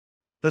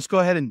let's go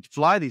ahead and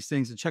fly these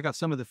things and check out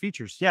some of the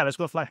features. Yeah, let's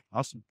go fly.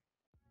 Awesome.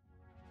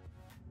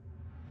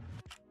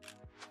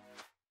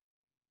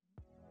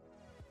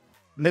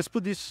 Let's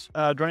put this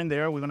drone in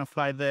there. We're gonna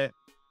fly the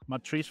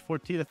Matrice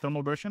 4T, the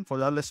thermal version. For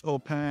that, let's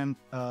open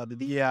the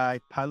DJI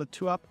Pilot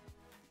 2 app.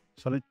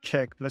 So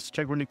let's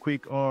check really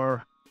quick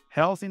our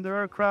health in the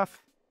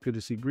aircraft. Good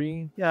to see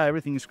green. Yeah,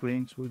 everything is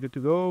green, so we're good to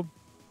go.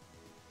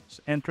 Let's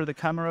enter the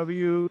camera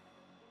view.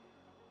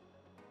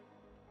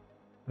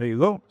 There you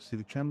go. See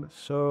the camera.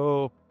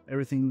 So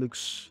everything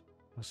looks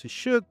as it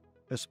should.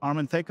 Let's arm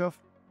and takeoff.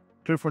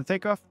 Clear for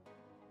takeoff.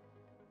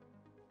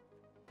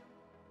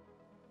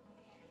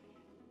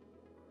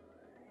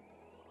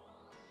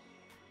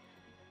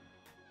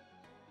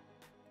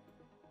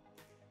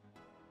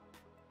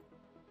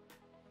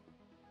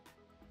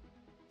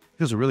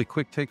 It was a really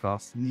quick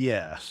takeoff.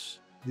 Yes,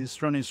 this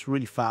drone is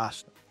really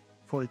fast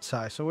for its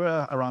size. So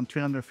we're around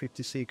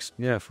 356.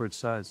 Yeah, for its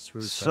size, it's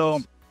really So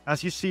fast.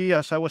 as you see,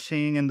 as I was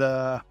seeing in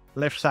the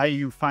left side,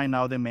 you find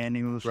out the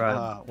menus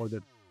Right. or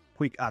the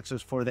quick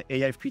access for the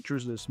AI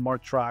features, the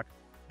smart track,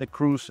 the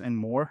cruise, and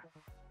more.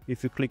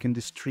 If you click in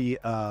this three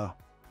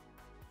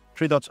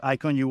dots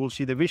icon, you will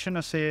see the vision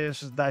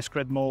assist,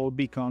 discrete mode,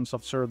 beacons,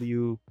 observe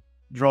view,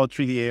 draw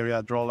 3D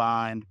area, draw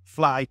line,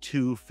 fly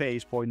to,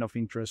 phase, point of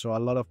interest. So a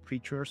lot of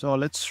features. So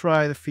let's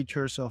try the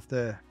features of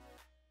the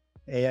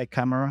AI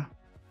camera.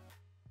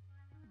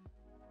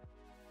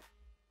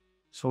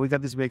 So we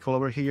got this vehicle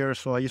over here.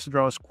 So I used to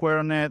draw a square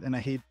on it and I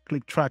hit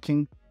click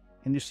tracking,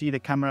 and you see the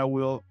camera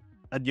will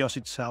adjust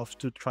itself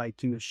to try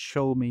to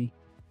show me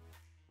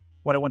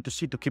what I want to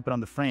see to keep it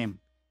on the frame.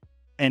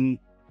 And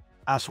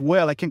as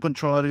well, I can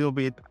control a little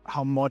bit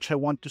how much I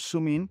want to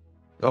zoom in.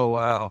 Oh,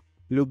 wow.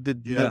 Look the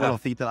level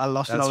of detail. I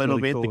lost it a little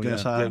bit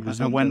because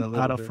I went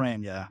out of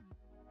frame. Yeah.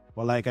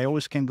 But like I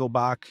always can go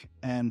back,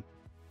 and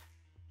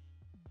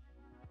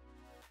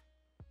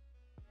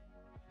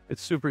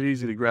It's super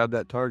easy to grab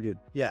that target.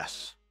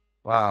 yes,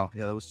 Wow.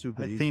 Yeah, that was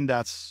super I easy. think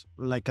that's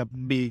like a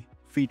big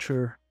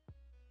feature.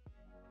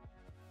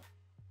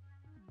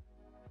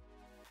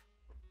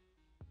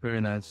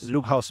 Very nice.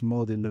 Look how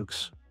smooth it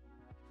looks.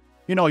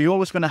 You know, you're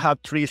always going to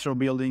have trees or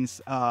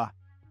buildings.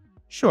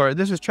 Sure,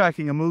 this is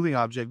tracking a moving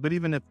object, but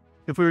even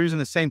if we were using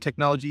the same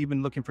technology,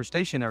 even looking for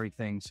stationary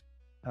things,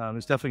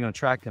 it's definitely going to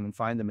track them and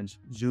find them and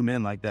zoom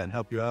in like that and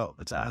help you out.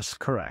 That's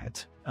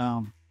correct.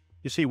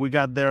 You see, we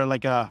got there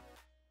like a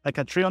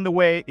tree on the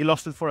way. It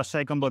lost it for a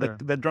second, but Sure.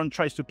 the drone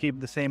tries to keep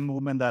the same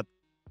movement that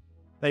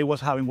it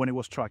was having when it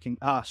was tracking.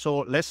 So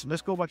let's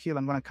go back here.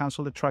 I'm going to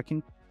cancel the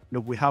tracking.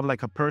 Look, we have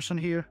like a person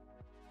here.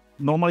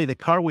 Normally the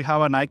car, we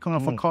have an icon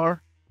of a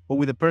car, but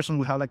with the person,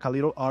 we have like a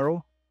little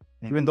arrow,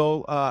 even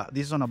though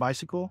this is on a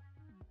bicycle.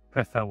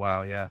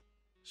 Wow, yeah.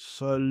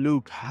 So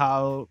look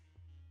how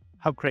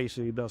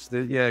crazy it does.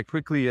 Yeah, it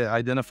quickly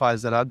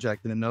identifies that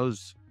object and it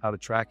knows how to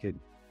track it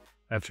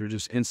after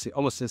just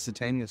almost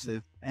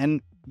instantaneously.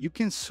 And you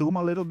can zoom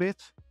a little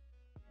bit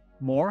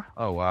more.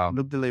 Oh, wow.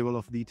 Look the level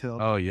of detail.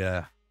 Oh,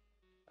 yeah.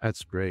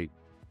 That's great.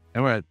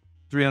 And we're at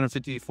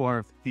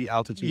 354 feet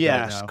altitude right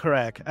Yes, now.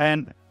 correct.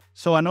 And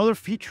so another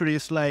feature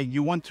is like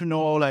you want to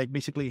know, like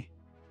basically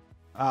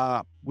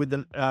with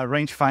the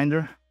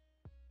rangefinder,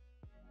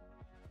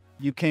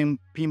 you can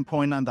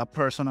pinpoint on that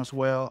person as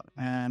well.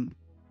 And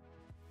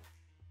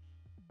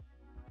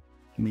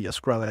let me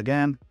just grab it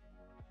again.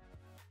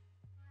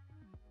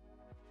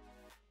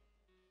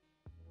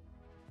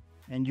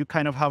 And you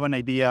kind of have an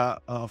idea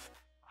of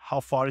how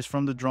far it's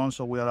from the drone.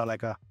 So we are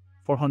like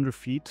 400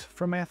 feet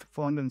from it,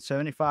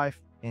 475.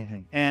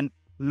 And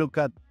look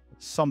at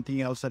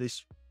something else that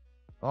is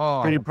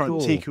pretty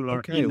particular.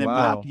 Okay, in the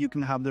wow. map, you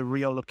can have the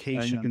real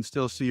location. And you can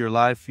still see your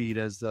live feed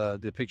as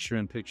the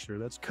picture-in-picture.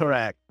 That's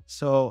correct.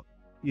 So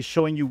it's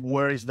showing you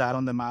where is that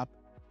on the map.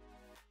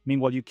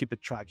 Meanwhile, you keep a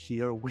track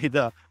here with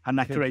an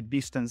accurate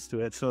distance to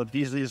it. So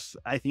this is,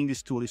 I think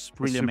this tool is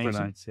really super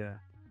amazing. nice, yeah.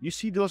 You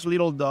see those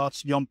little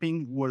dots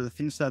jumping were the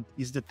things that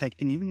is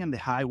detecting even in the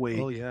highway.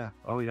 Oh, yeah.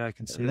 Oh, yeah, I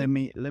can see Let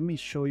it. me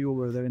show you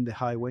over there in the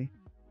highway.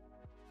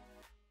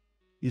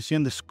 You see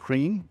on the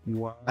screen,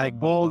 Wow. like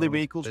all the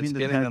vehicles It's being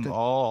getting detected. them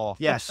all.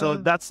 Yeah, so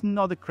that's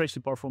not the crazy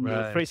part for me. The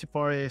Right. crazy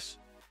part is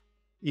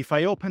if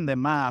I open the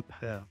map,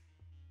 Yeah.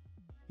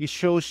 it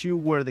shows you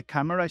where the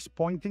camera is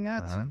pointing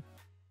at, Uh-huh.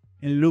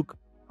 and look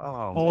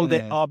Oh, all the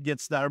man.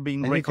 objects that are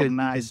being And you could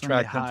recognized on the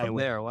track them from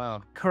highway. there.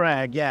 Wow.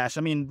 Correct. Yes.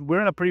 I mean,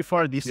 we're in a pretty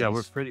far distance Yeah,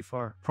 we're pretty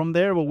far. from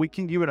there, but we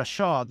can give it a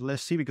shot.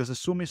 Let's see, because the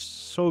zoom is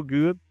so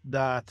good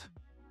that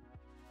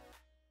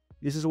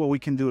this is what we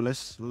can do.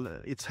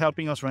 It's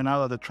helping us right now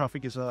that the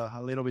traffic is a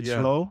little bit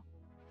Yeah. slow.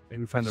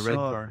 Maybe find the red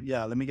So, car.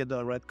 Yeah, let me get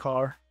the red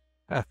car.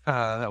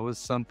 That was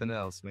something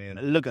else, man.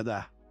 Look at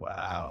that.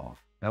 Wow.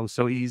 That was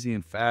so easy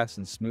and fast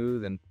and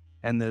smooth.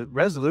 And the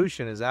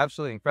resolution is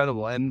absolutely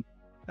incredible. And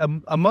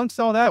amongst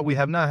all that, we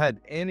have not had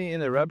any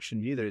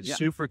interruption either. It's Yeah.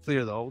 super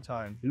clear the whole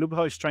time. Look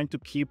how it's trying to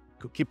keep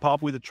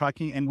up with the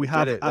tracking, and we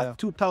have it, yeah.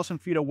 2,000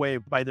 feet away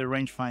by the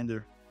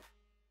rangefinder.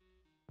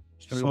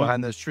 It's gonna be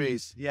behind those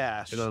trees.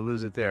 Yes. It'll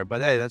lose it there.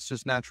 But hey, that's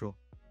just natural.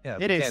 Yeah,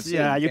 It is.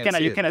 Yeah, you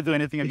cannot do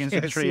anything against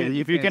the tree.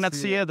 If you cannot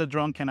see it, the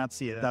drone cannot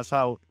see it. Yeah. That's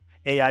how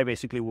AI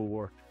basically will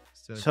work.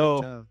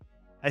 So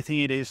I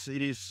think it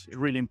is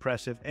really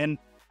impressive. And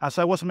as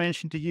I was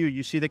mentioning to you,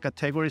 you see the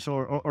categories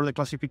or the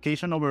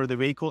classification over the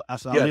vehicle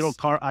as a little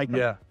car icon.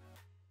 Yeah.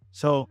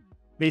 So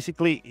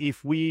basically,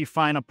 if we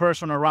find a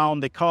person around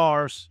the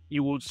cars, it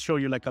will show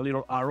you like a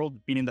little arrow,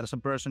 meaning that as a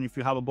person. If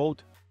you have a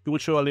boat, it will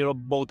show a little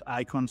boat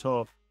icon.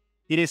 So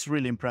it is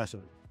really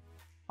impressive.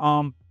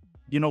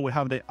 You know, we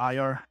have the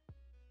IR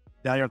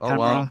camera.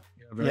 Wow.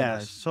 Yeah, Yes.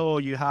 nice. So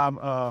you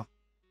have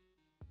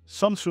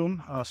some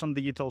zoom, some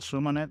digital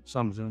zoom on it.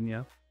 Some zoom,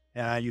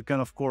 yeah. You can,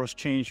 of course,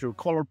 change your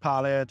color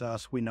palette,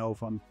 as we know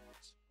from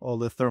all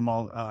the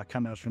thermal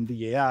cameras from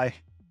DJI.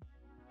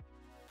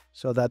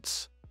 So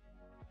that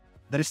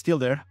is still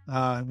there.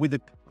 With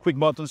the quick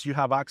buttons, you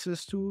have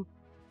access to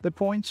the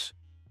points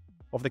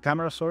of the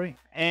camera,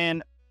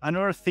 And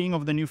another thing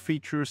of the new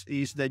features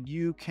is that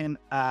you can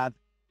add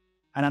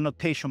an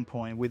annotation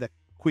point with a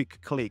quick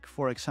click.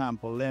 For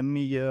example, let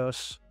me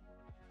just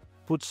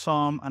put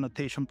some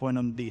annotation point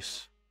on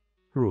this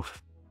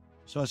roof.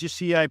 So as you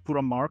see, I put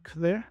a mark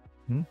there.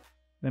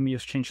 Let me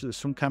just change the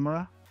zoom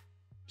camera.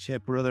 See, I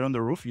put it there on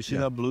the roof. You see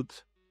the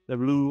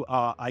blue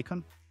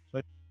icon.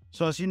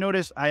 So as you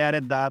notice, I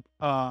added that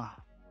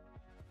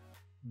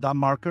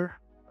marker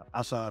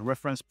as a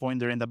reference point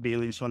there in the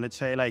building. So let's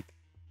say like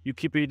you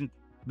keep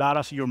that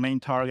as your main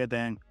target,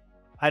 and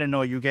I don't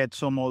know, you get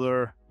some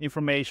other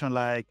information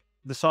like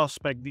the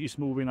suspect is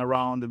moving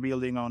around the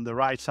building on the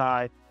right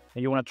side,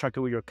 and you want to track it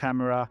with your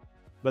camera.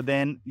 But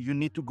then you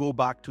need to go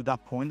back to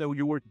that point that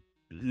you were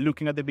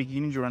looking at the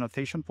beginning, your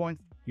annotation point.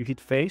 You hit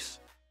face.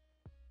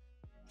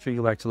 So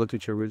you like to look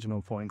at your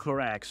original point.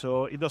 Correct.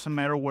 So it doesn't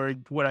matter where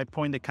I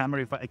point the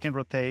camera. If I can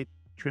rotate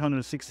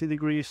 360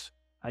 degrees,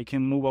 I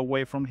can move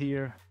away from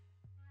here.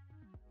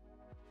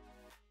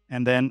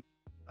 And then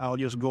I'll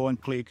just go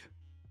and click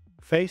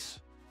face.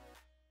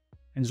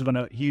 And it's going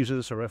to use it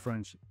as a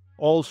reference.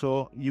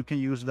 Also, you can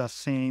use that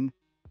same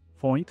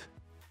point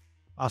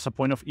as a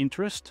point of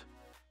interest.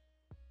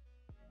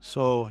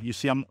 So you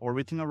see I'm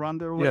orbiting around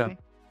there already. Yeah.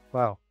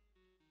 Wow.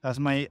 That's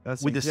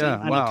with the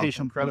same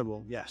annotation. Incredible.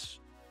 Point. Yes.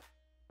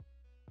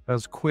 That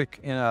was quick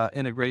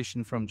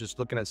integration from just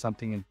looking at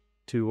something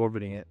to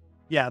orbiting it.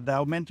 Yeah, the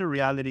augmented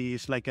reality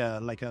is like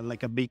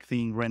a big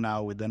thing right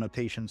now with the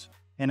annotations.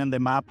 And on the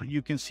map,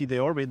 you can see the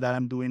orbit that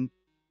I'm doing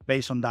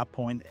based on that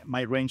point.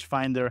 My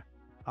rangefinder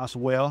as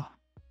well.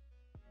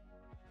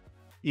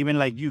 Even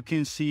like you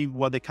can see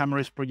what the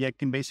camera is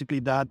projecting. Basically,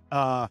 that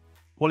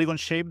polygon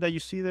shape that you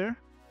see there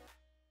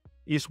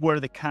is where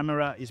the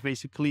camera is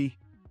basically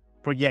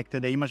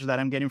projected. The image that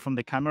I'm getting from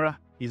the camera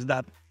is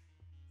that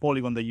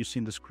polygon that you see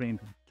in the screen.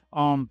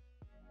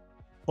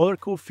 Other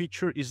cool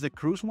feature is the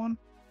cruise one.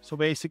 So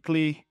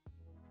basically,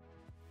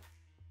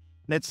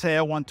 let's say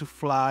I want to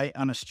fly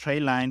on a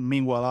straight line.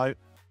 Meanwhile,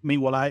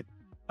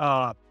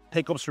 I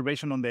take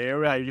observation on the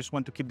area. I just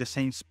want to keep the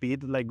same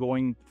speed, like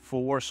going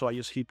forward. So I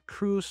just hit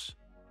cruise.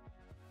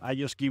 I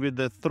just give it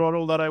the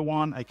throttle that I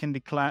want. I can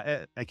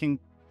decline. I can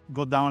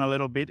go down a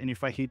little bit, and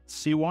if I hit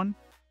C1,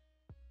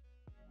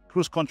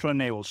 cruise control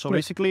enabled. So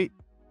basically,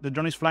 the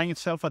drone is flying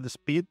itself at the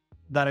speed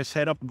that I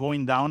set up,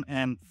 going down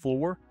and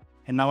forward,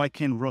 and now I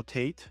can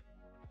rotate.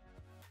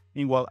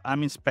 Meanwhile,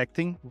 I'm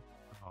inspecting.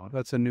 Oh,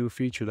 that's a new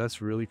feature.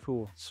 That's really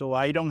cool. So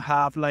I don't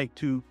have like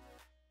to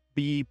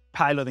be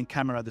pilot and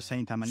camera at the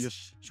same time. And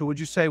just so would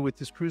you say with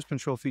this cruise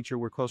control feature,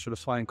 we're closer to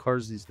flying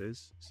cars these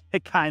days?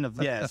 It kind of,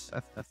 yes.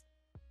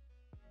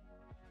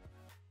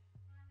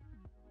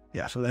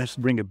 Yeah, so let's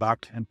bring it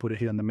back and put it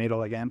here in the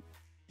middle again.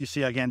 You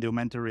see again the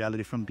augmented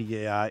reality from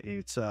DJI.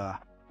 It's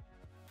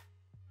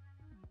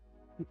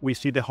we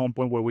see the home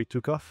point where we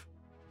took off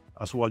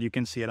as well. You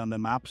can see it on the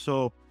map.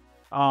 So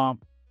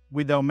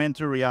with the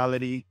augmented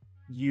reality,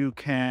 you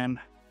can,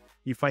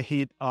 if I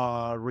hit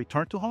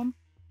return to home,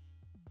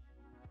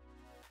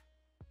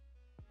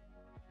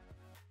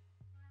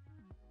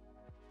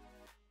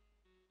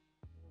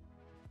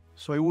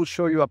 so it will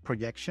show you a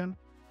projection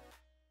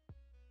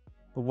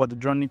of what the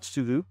drone needs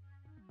to do.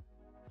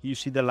 You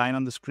see the line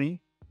on the screen?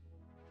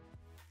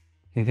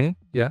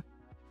 Yeah.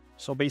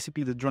 So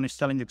basically the drone is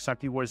telling you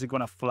exactly where is it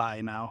going to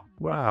fly now.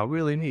 Wow,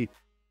 really neat.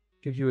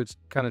 Gives you its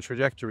kind of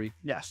trajectory.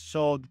 Yes,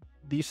 so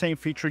the same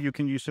feature, you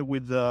can use it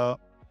with the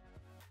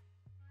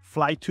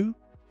Fly To.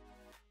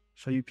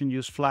 So you can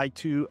use Fly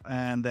To,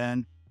 and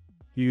then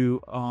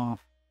you,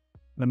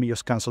 let me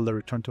just cancel the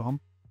return to home.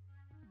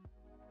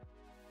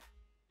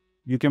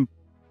 You can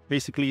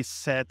basically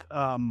set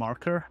a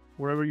marker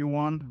wherever you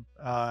want.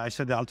 I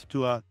set the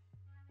altitude at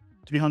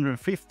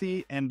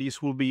 350, and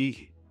this will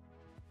be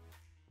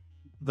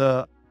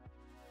the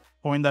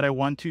point that I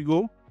want to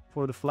go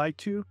for the flight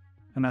to,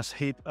 and as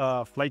hit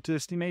flight to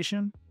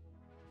destination.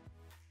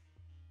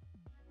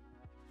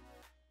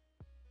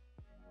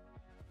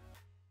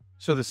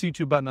 So the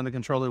C2 button on the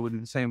controller would do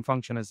the same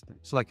function as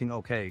selecting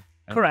OK.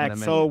 Correct.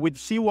 So with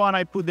C1,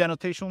 I put the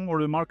annotation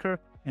or the marker,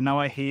 and now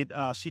I hit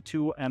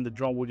C2 and the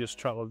drone will just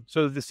travel.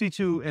 So the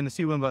C2 and the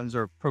C1 buttons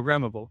are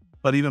programmable.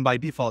 But even by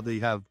default, they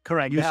have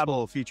Correct.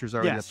 useful features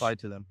already Yes. applied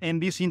to them.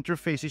 And this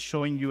interface is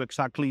showing you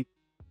exactly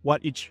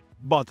what each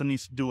button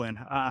is doing.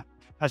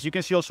 As you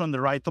can see also on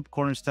the right top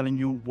corner, it's telling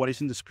you what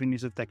is in the screen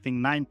is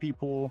detecting 9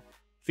 people,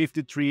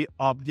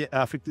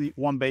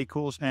 51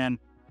 vehicles, and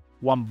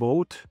 1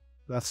 boat.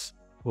 That's,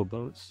 Well,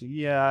 boats.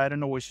 yeah, I don't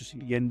know where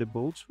you get in the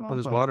boats from. Oh,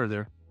 there's but water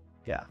there.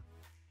 yeah.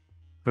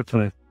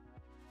 Definitely.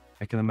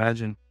 I can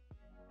imagine.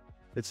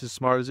 It's as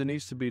smart as it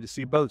needs to be to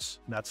see boats.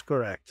 That's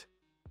correct.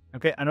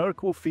 Okay, another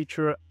cool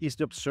feature is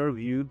the observe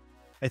view.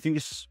 I think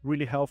it's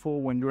really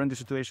helpful when you're in the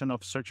situation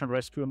of search and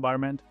rescue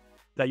environment,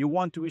 that you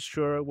want to be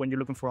sure when you're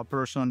looking for a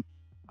person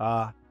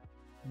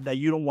that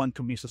you don't want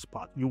to miss a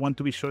spot. You want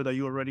to be sure that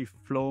you already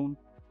flown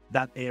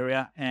that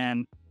area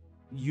and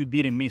you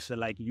didn't miss it.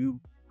 Like you're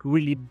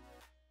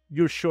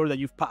sure that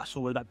you've passed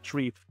over that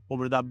tree,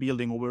 over that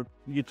building,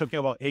 you're talking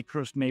about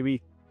acres,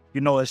 maybe,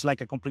 it's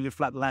like a completely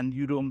flat land.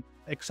 You don't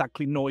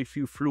exactly know if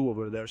you flew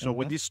over there. So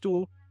with this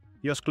tool,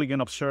 just click on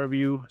observe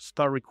view,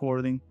 start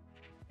recording.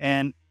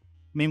 And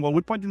while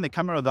we're pointing the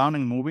camera down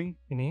and moving,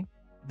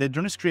 the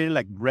drone is creating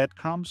like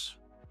breadcrumbs.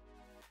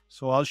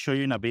 So I'll show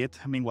you in a bit.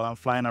 While I'm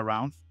flying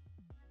around,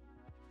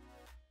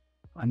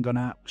 I'm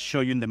gonna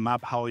show you in the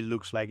map how it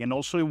looks like. And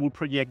also it will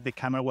project the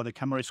camera while the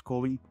camera is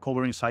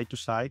covering side to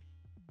side.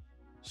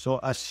 So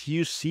as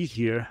you see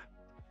here,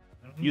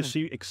 you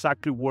see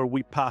exactly where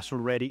we passed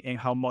already and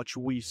how much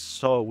we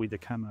saw with the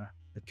camera.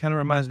 It kind of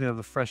reminds me of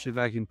a freshly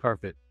vacuumed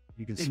carpet.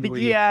 You can see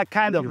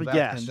kind of,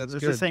 yes. That's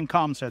It's good. the same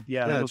concept.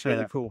 Yeah, That's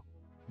really cool.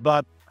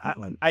 But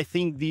I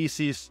think this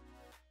is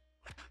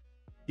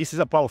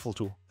a powerful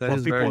tool That for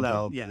is people very that,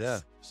 powerful. yes. Yeah,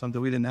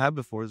 something we didn't have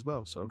before as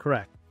well. So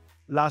Correct.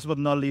 Last but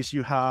not least,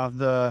 you have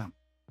the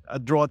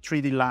draw a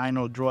 3D line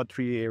or draw a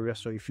 3D area.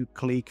 So if you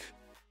click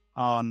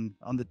on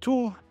the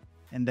tool,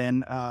 and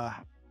then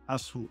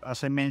as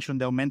I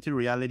mentioned, the augmented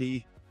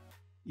reality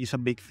is a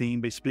big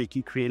thing. Basically,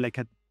 you create like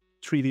a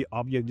 3D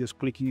object just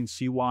clicking in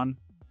C1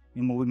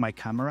 and moving my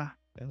camera.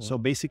 Yeah, wow. So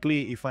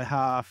basically, if I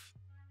have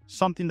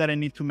something that I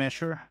need to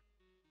measure,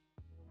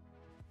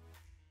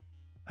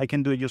 I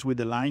can do it just with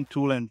the line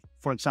tool. And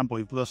for example,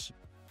 if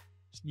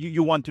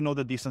you want to know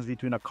the distance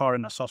between a car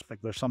and a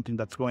suspect, there's something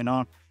that's going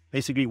on.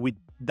 Basically, with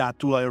that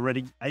tool,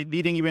 I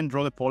didn't even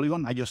draw the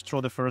polygon. I just draw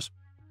the first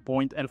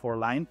point and for a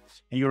line.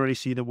 And you already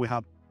see that we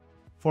have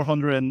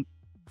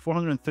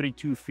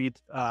 432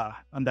 feet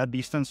on that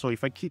distance. So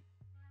if I keep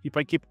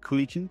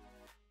clicking,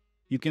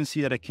 you can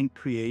see that I can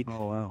create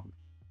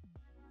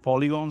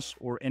polygons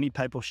or any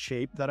type of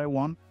shape that I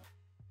want.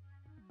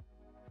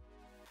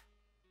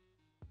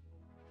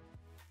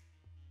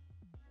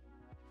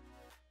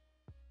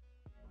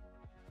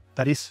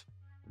 That is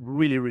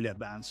really, really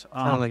advanced.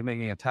 kind of like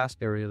making a task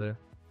area there.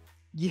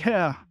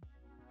 Yeah.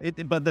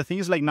 But the thing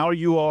is, like, now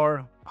you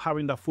are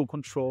having that full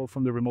control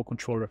from the remote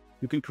controller.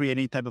 You can create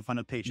any type of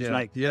annotations. Yeah.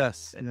 Like,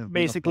 Yes.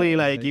 basically,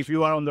 like, if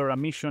you are under a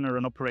mission or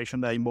an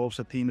operation that involves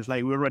a team, it's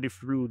like, we're already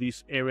through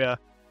this area,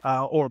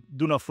 or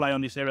do not fly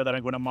on this area that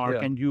I'm going to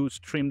mark, and you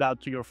stream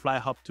that to your Fly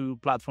Hub 2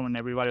 platform, and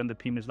everybody on the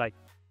team is like,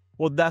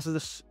 well, that's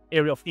this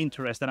area of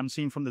interest that I'm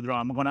seeing from the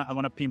drone. I'm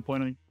gonna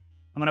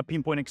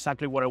pinpoint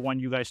exactly what I want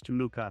you guys to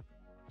look at.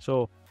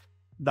 So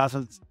that's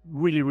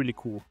really, really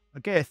cool.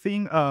 Okay, I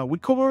think we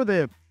cover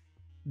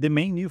the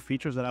main new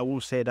features that I will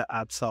say that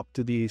adds up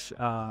to this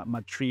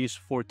Matrice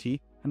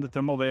 4T and the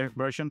thermal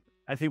version.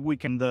 I think we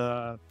can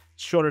the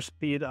shutter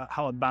speed,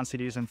 how advanced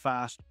it is and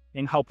fast,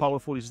 and how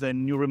powerful is the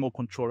new remote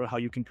controller, how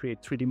you can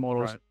create 3D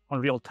models on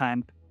real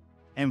time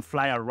and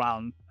fly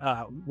around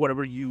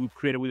whatever you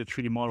created with a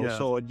 3D model.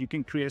 So you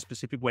can create a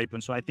specific weapon.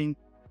 So I think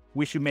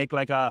we should make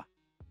like a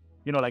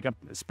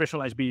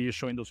specialized video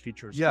showing those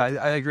features. Yeah,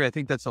 I agree. I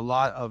think that's a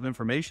lot of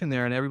information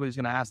there, and everybody's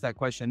going to ask that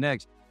question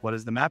next. What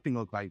does the mapping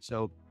look like?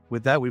 So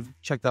with that, we've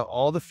checked out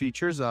all the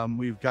features.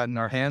 We've gotten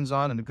our hands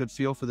on and a good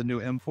feel for the new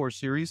M4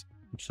 series.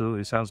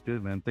 Absolutely. Sounds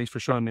good, man. Thanks for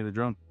showing me the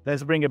drone.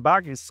 Let's bring it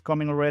back. It's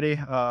coming already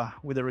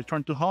with the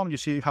return to home. You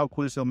see how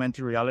cool is the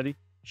augmented reality,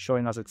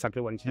 showing us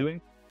exactly what it's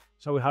doing.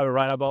 So we have it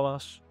right above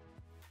us.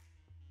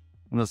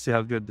 And let's see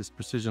how good this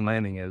precision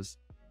landing is.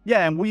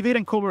 Yeah, and we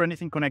didn't cover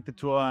anything connected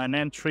to an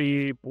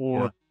entry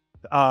or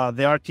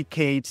the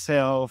RTK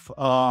itself.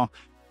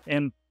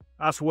 And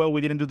as well, we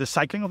didn't do the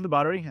cycling of the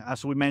battery.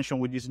 As we mentioned,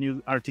 with this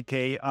new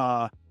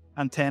RTK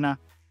antenna,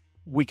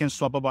 we can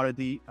swap a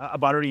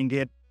battery and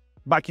get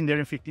back in there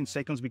in 15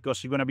 seconds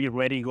because you're going to be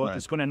ready to go.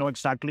 It's going to know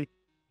exactly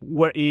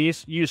where it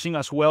is, using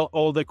as well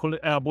all the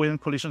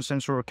avoidance collision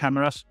sensor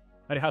cameras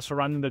that it has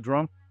surrounding the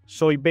drone.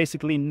 So it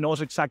basically knows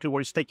exactly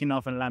where it's taking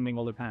off and landing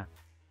all the time.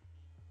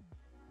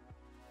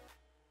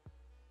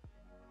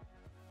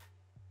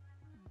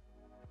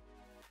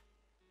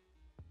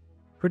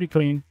 Pretty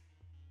clean,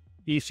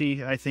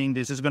 easy. I think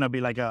this is going to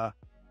be like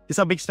it's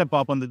a big step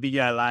up on the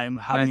DJI line,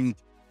 having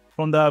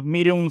from the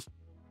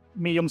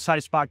medium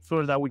size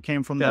factor that we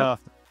came from the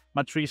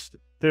Matrice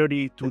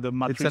 30 to the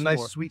Matrice 4. It's a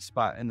nice sweet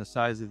spot in the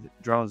size of the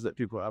drones that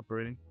people are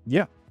operating.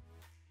 Yeah.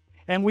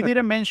 And we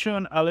didn't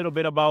mention a little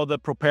bit about the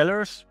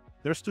propellers.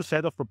 There's 2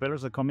 sets of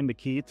propellers that come in the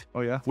kit. Oh,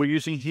 yeah? We're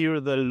using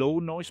here the low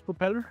noise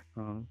propeller.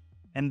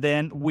 And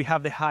then we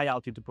have the high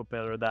altitude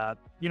propeller that,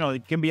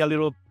 it can be a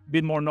little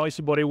bit more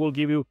noisy, but it will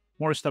give you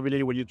more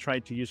stability when you try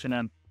to use it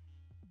in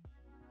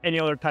any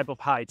other type of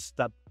heights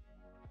that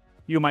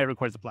you might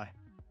require to fly.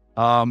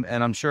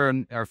 And I'm sure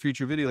in our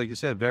future video, like you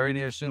said, very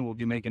near soon, we'll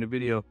be making a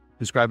video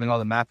describing all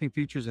the mapping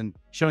features and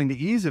showing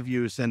the ease of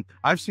use. And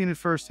I've seen it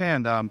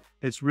firsthand.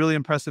 It's really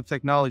impressive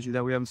technology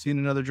that we haven't seen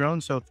in other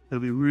drones. So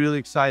it'll be really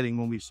exciting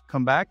when we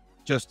come back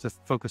just to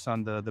focus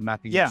on the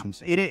mapping. Yeah,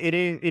 options. it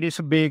is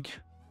a big,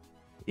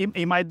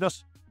 it might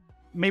just,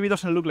 maybe it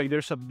doesn't look like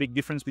there's a big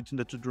difference between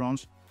the two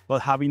drones,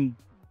 but having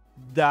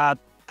that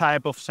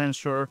type of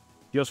sensor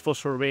just for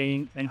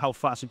surveying and how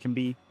fast it can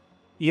be,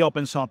 it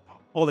opens up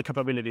all the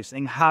capabilities.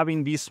 And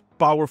having this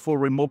powerful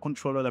remote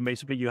controller that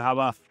basically you have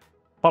a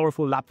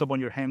powerful laptop on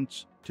your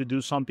hands to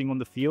do something on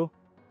the field,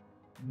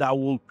 that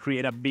will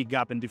create a big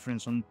gap and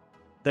difference on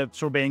the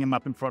surveying and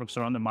mapping products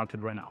around the market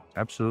right now.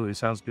 Absolutely.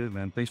 Sounds good,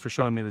 man. Thanks for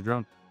showing me the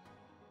drone.